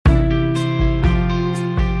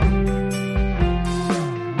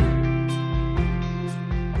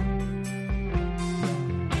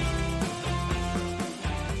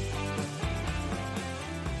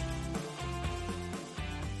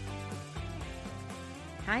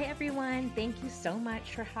Hi, everyone. Thank you so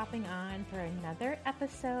much for hopping on for another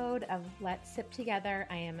episode of Let's Sip Together.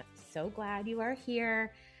 I am so glad you are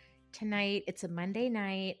here tonight. It's a Monday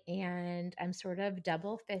night, and I'm sort of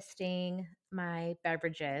double fisting my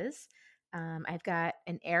beverages. I've got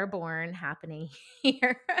an airborne happening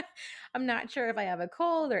here. I'm not sure if I have a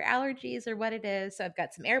cold or allergies or what it is. So I've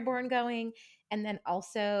got some airborne going, and then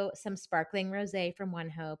also some sparkling rosé from One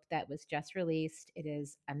Hope that was just released. It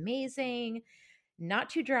is amazing, not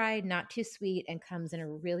too dry, not too sweet, and comes in a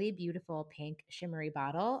really beautiful pink shimmery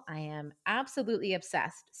bottle. I am absolutely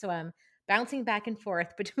obsessed. So I'm bouncing back and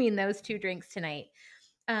forth between those two drinks tonight.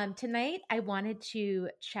 Tonight, I wanted to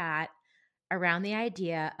chat around the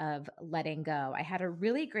idea of letting go. I had a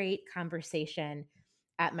really great conversation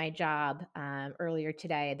at my job earlier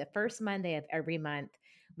today. The first Monday of every month,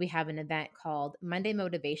 we have an event called Monday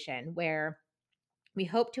Motivation, where we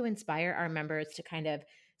hope to inspire our members to kind of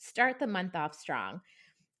start the month off strong.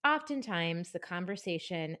 Oftentimes, the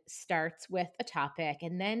conversation starts with a topic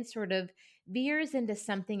and then sort of veers into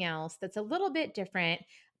something else that's a little bit different,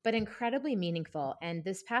 but incredibly meaningful. And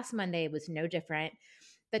this past Monday was no different.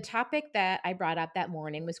 The topic that I brought up that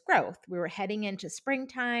morning was growth. We were heading into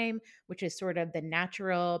springtime, which is sort of the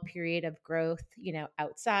natural period of growth,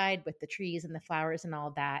 outside with the trees and the flowers and all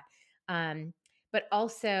of that. Um, but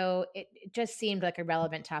also, it just seemed like a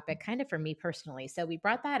relevant topic, kind of for me personally. So we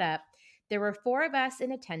brought that up. There were four of us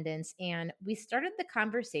in attendance, and we started the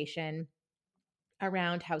conversation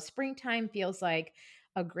around how springtime feels like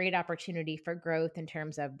a great opportunity for growth in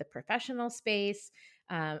terms of the professional space,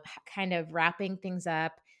 kind of wrapping things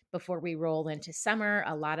up before we roll into summer.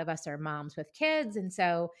 A lot of us are moms with kids. And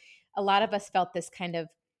so a lot of us felt this kind of,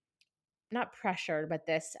 not pressure, but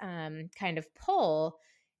this kind of pull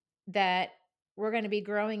that we're going to be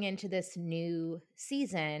growing into this new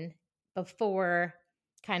season before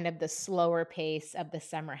kind of the slower pace of the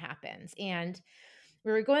summer happens. And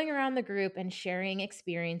we were going around the group and sharing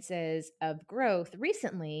experiences of growth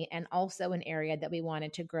recently and also an area that we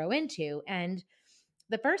wanted to grow into. And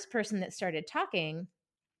the first person that started talking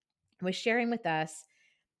was sharing with us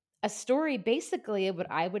a story basically of what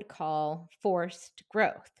I would call forced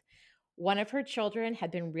growth. One of her children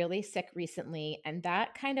had been really sick recently, and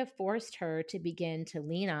that kind of forced her to begin to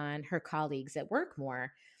lean on her colleagues at work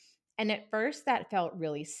more. And at first, that felt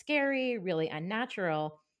really scary, really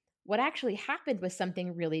unnatural. What actually happened was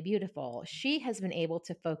something really beautiful. She has been able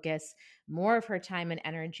to focus more of her time and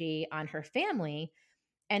energy on her family.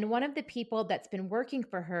 And one of the people that's been working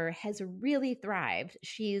for her has really thrived.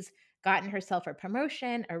 She's gotten herself a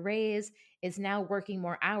promotion, a raise, is now working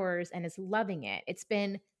more hours, and is loving it. It's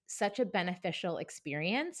been such a beneficial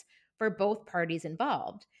experience for both parties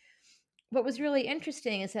involved. What was really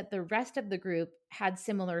interesting is that the rest of the group had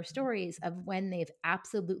similar stories of when they've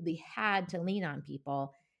absolutely had to lean on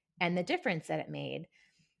people and the difference that it made.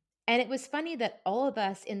 And it was funny that all of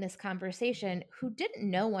us in this conversation who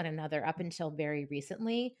didn't know one another up until very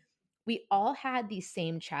recently, we all had these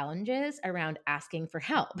same challenges around asking for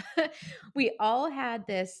help. We all had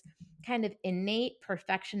this kind of innate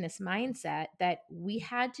perfectionist mindset that we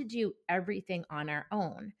had to do everything on our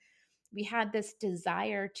own. We had this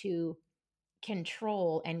desire to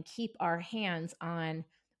control and keep our hands on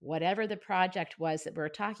whatever the project was that we're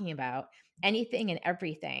talking about, anything and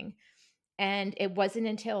everything. And it wasn't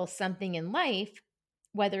until something in life,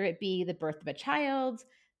 whether it be the birth of a child,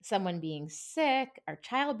 someone being sick, our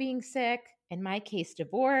child being sick, in my case,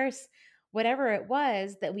 divorce, whatever it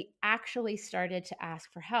was, that we actually started to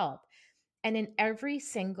ask for help. And in every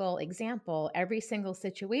single example, every single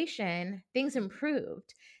situation, things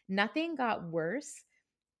improved. Nothing got worse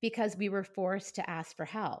because we were forced to ask for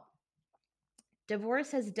help. Divorce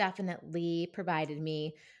has definitely provided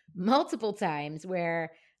me multiple times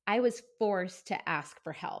where I was forced to ask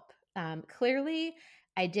for help. Clearly,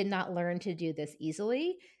 I did not learn to do this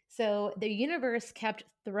easily. So the universe kept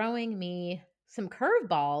throwing me some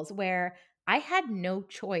curveballs where I had no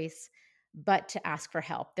choice but to ask for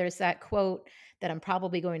help. There's that quote that I'm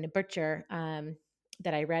probably going to butcher,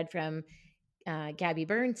 that I read from Gabby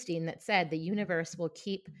Bernstein, that said, the universe will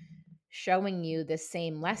keep showing you the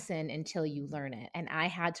same lesson until you learn it. And I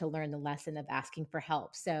had to learn the lesson of asking for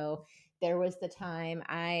help. So there was the time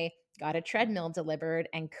I got a treadmill delivered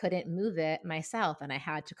and couldn't move it myself. And I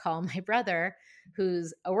had to call my brother,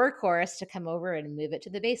 who's a workhorse, to come over and move it to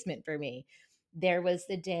the basement for me. There was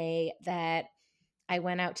the day that I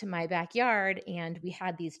went out to my backyard and we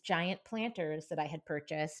had these giant planters that I had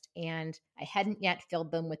purchased, and I hadn't yet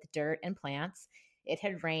filled them with dirt and plants. It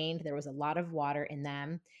had rained, there was a lot of water in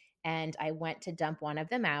them, and I went to dump one of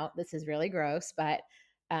them out. This is really gross, but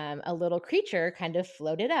a little creature kind of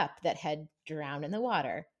floated up that had drowned in the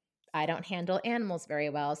water. I don't handle animals very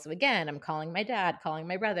well. So again, I'm calling my dad, calling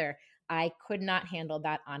my brother. I could not handle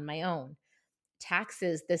that on my own.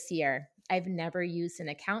 Taxes this year. I've never used an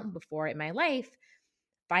accountant before in my life.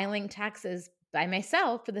 Filing taxes by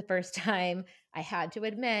myself for the first time, I had to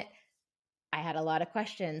admit I had a lot of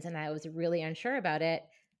questions and I was really unsure about it.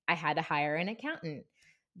 I had to hire an accountant.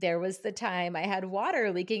 There was the time I had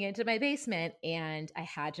water leaking into my basement and I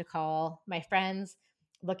had to call my friends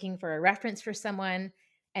looking for a reference for someone.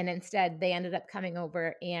 And instead, they ended up coming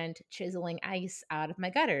over and chiseling ice out of my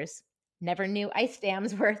gutters. Never knew ice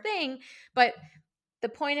dams were a thing. But the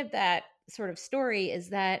point of that sort of story is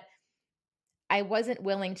that I wasn't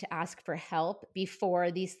willing to ask for help before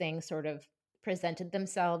these things sort of presented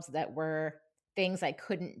themselves that were things I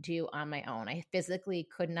couldn't do on my own. I physically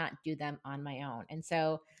could not do them on my own. And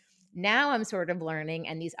so now I'm sort of learning,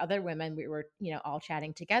 and these other women, we were, all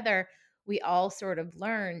chatting together, we all sort of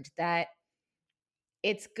learned that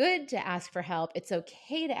it's good to ask for help. It's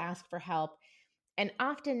okay to ask for help. And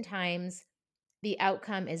oftentimes the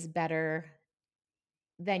outcome is better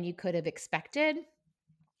than you could have expected.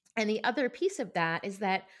 And the other piece of that is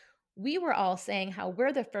that we were all saying how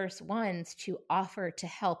we're the first ones to offer to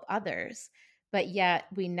help others, but yet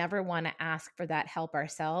we never want to ask for that help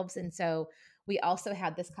ourselves. And so we also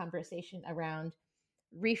had this conversation around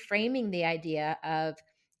reframing the idea of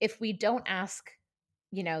if we don't ask,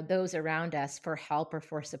 those around us for help or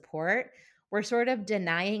for support, we're sort of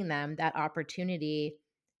denying them that opportunity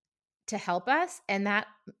to help us. And that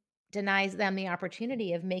denies them the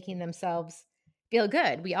opportunity of making themselves feel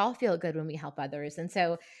good. We all feel good when we help others. And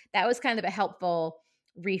so that was kind of a helpful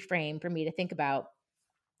reframe for me to think about.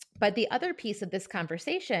 But the other piece of this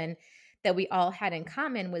conversation that we all had in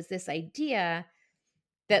common was this idea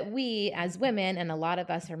that we as women, and a lot of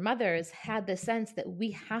us are mothers, had the sense that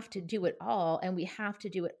we have to do it all, and we have to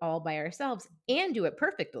do it all by ourselves and do it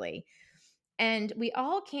perfectly. And we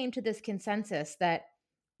all came to this consensus that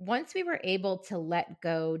once we were able to let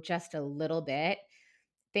go just a little bit,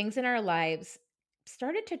 things in our lives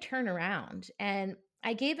started to turn around. And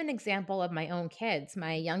I gave an example of my own kids.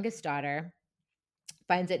 My youngest daughter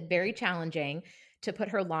finds it very challenging to put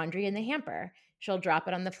her laundry in the hamper. She'll drop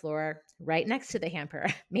it on the floor right next to the hamper.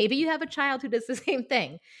 Maybe you have a child who does the same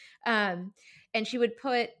thing. And she would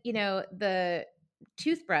put, the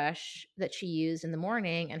toothbrush that she used in the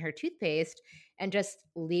morning and her toothpaste and just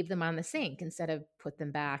leave them on the sink instead of put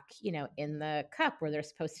them back, in the cup where they're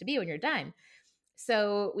supposed to be when you're done.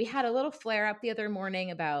 So we had a little flare up the other morning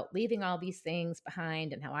about leaving all these things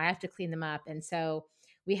behind and how I have to clean them up. And so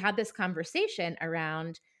we had this conversation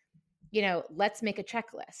around, let's make a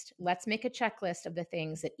checklist. Let's make a checklist of the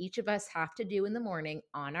things that each of us have to do in the morning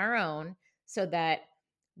on our own so that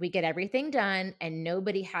we get everything done and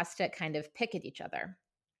nobody has to kind of pick at each other.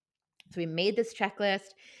 So we made this checklist.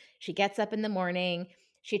 She gets up in the morning.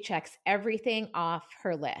 She checks everything off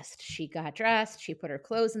her list. She got dressed. She put her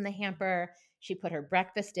clothes in the hamper. She put her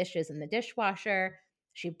breakfast dishes in the dishwasher.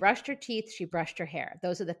 She brushed her teeth. She brushed her hair.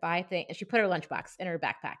 Those are the 5 things. She put her lunchbox in her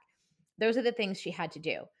backpack. Those are the things she had to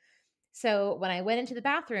do. So when I went into the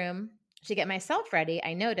bathroom to get myself ready,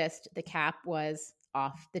 I noticed the cap was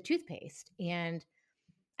off the toothpaste. And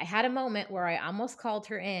I had a moment where I almost called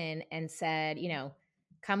her in and said,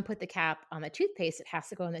 come put the cap on the toothpaste. It has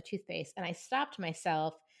to go in the toothpaste. And I stopped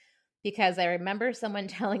myself because I remember someone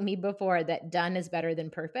telling me before that done is better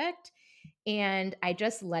than perfect. And I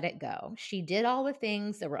just let it go. She did all the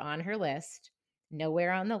things that were on her list.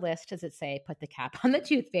 Nowhere on the list does it say put the cap on the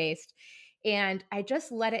toothpaste. And I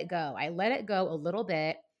just let it go. I let it go a little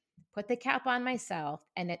bit, put the cap on myself,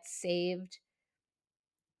 and it saved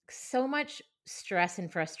so much stress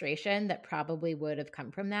and frustration that probably would have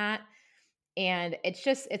come from that. And it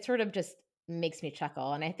sort of just makes me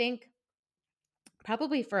chuckle. And I think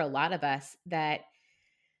probably for a lot of us that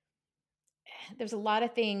there's a lot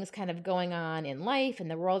of things kind of going on in life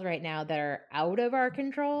and the world right now that are out of our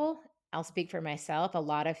control. I'll speak for myself. A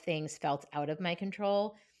lot of things felt out of my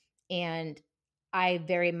control. And I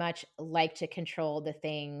very much like to control the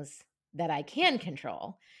things that I can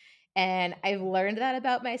control. And I've learned that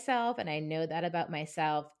about myself, and I know that about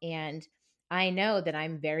myself. And I know that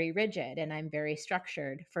I'm very rigid and I'm very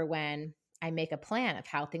structured for when I make a plan of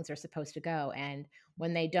how things are supposed to go. And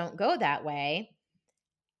when they don't go that way,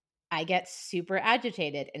 I get super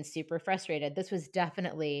agitated and super frustrated. This was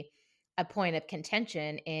definitely a point of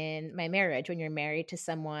contention in my marriage. When you're married to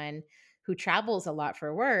someone who travels a lot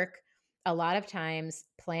for work, a lot of times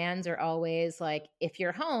plans are always like, if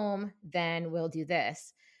you're home, then we'll do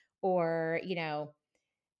this. Or,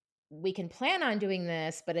 we can plan on doing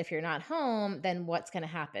this, but if you're not home, then what's going to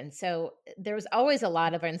happen? So there was always a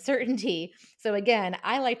lot of uncertainty. So again,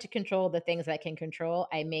 I like to control the things I can control.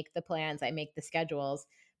 I make the plans, I make the schedules,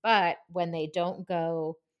 but when they don't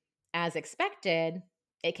go as expected,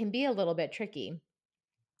 it can be a little bit tricky.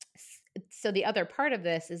 So the other part of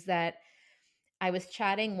this is that I was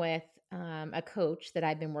chatting with a coach that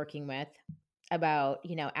I've been working with about,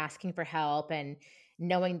 asking for help and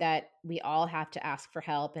knowing that we all have to ask for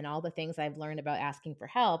help and all the things I've learned about asking for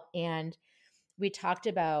help. And we talked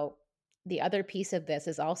about the other piece of this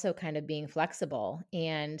is also kind of being flexible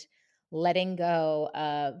and letting go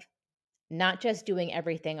of not just doing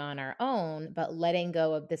everything on our own, but letting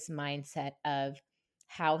go of this mindset of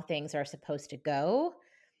how things are supposed to go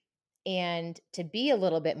and to be a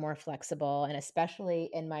little bit more flexible. And especially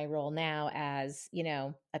in my role now as,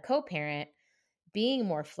 a co-parent, being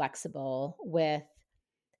more flexible with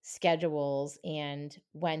schedules and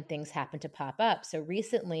when things happen to pop up. So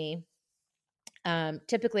recently,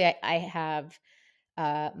 typically I have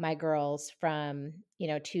my girls from,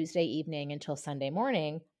 Tuesday evening until Sunday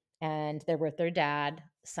morning, and they're with their dad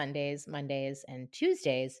Sundays, Mondays, and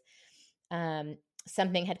Tuesdays.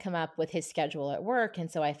 Something had come up with his schedule at work.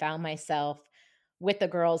 And so I found myself with the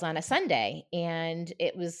girls on a Sunday, and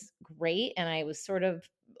it was great. And I was sort of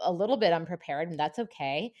a little bit unprepared, and that's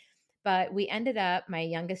okay. But we ended up, my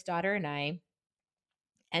youngest daughter and I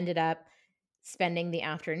ended up spending the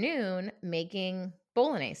afternoon making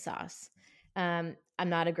bolognese sauce. I'm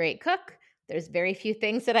not a great cook. There's very few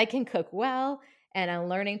things that I can cook well, and I'm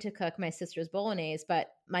learning to cook my sister's bolognese, but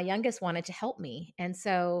my youngest wanted to help me. And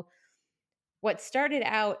so what started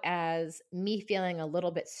out as me feeling a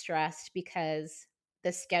little bit stressed because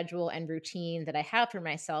the schedule and routine that I have for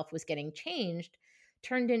myself was getting changed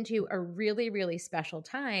turned into a really, really special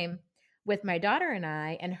time with my daughter and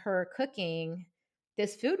I, and her cooking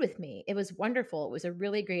this food with me. It was wonderful. It was a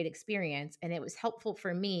really great experience. And it was helpful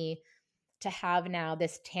for me to have now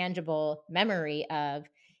this tangible memory of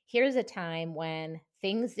here's a time when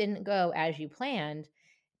things didn't go as you planned,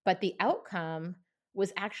 but the outcome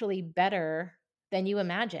was actually better than you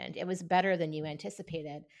imagined. It was better than you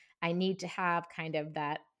anticipated. I need to have kind of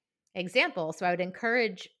that example. So I would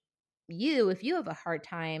encourage you, if you have a hard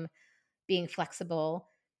time being flexible,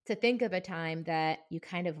 to think of a time that you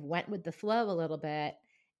kind of went with the flow a little bit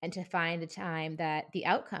and to find a time that the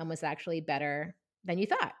outcome was actually better than you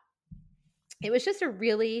thought. It was just a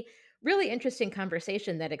really, really interesting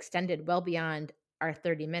conversation that extended well beyond our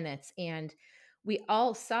 30 minutes. And we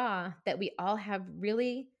all saw that we all have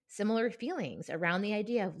really similar feelings around the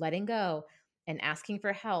idea of letting go and asking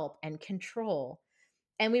for help and control.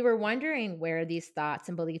 And we were wondering where these thoughts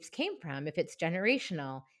and beliefs came from, if it's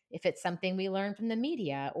generational, if it's something we learned from the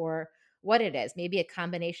media, or what it is, maybe a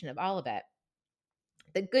combination of all of it.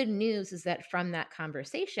 The good news is that from that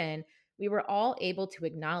conversation, we were all able to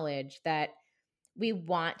acknowledge that we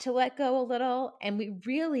want to let go a little, and we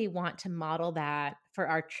really want to model that for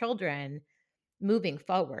our children moving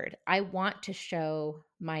forward. I want to show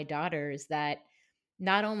my daughters that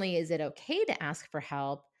not only is it okay to ask for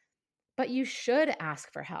help, but you should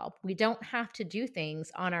ask for help. We don't have to do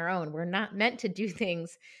things on our own. We're not meant to do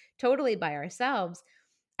things totally by ourselves.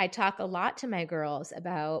 I talk a lot to my girls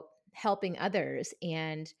about helping others,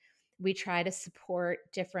 and we try to support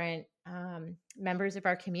different members of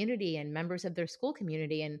our community and members of their school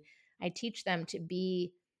community. And I teach them to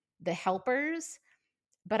be the helpers,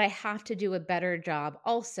 but I have to do a better job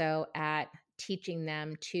also at teaching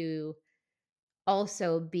them to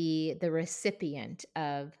also be the recipient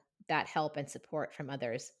of that help and support from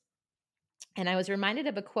others. And I was reminded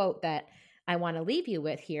of a quote that I want to leave you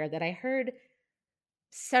with here that I heard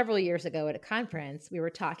several years ago at a conference. We were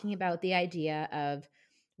talking about the idea of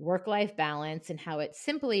work-life balance and how it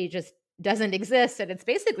simply just doesn't exist. And it's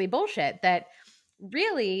basically bullshit. That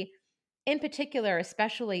really, in particular,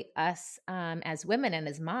 especially us as women and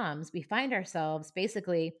as moms, we find ourselves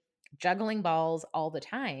basically juggling balls all the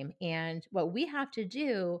time. And what we have to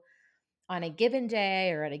do on a given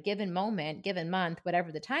day or at a given moment, given month,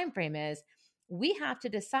 whatever the time frame is, we have to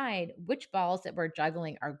decide which balls that we're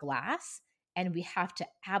juggling are glass, and we have to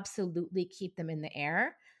absolutely keep them in the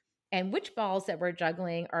air, and which balls that we're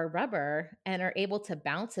juggling are rubber and are able to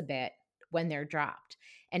bounce a bit when they're dropped.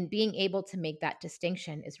 And being able to make that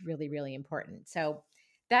distinction is really, really important. So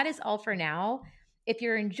that is all for now. If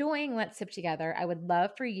you're enjoying Let's Sip Together, I would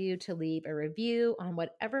love for you to leave a review on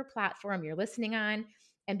whatever platform you're listening on,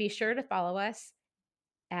 and be sure to follow us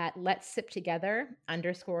at Let's Sip Together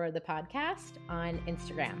 _ the podcast on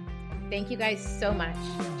Instagram. Thank you guys so much.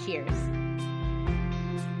 Cheers.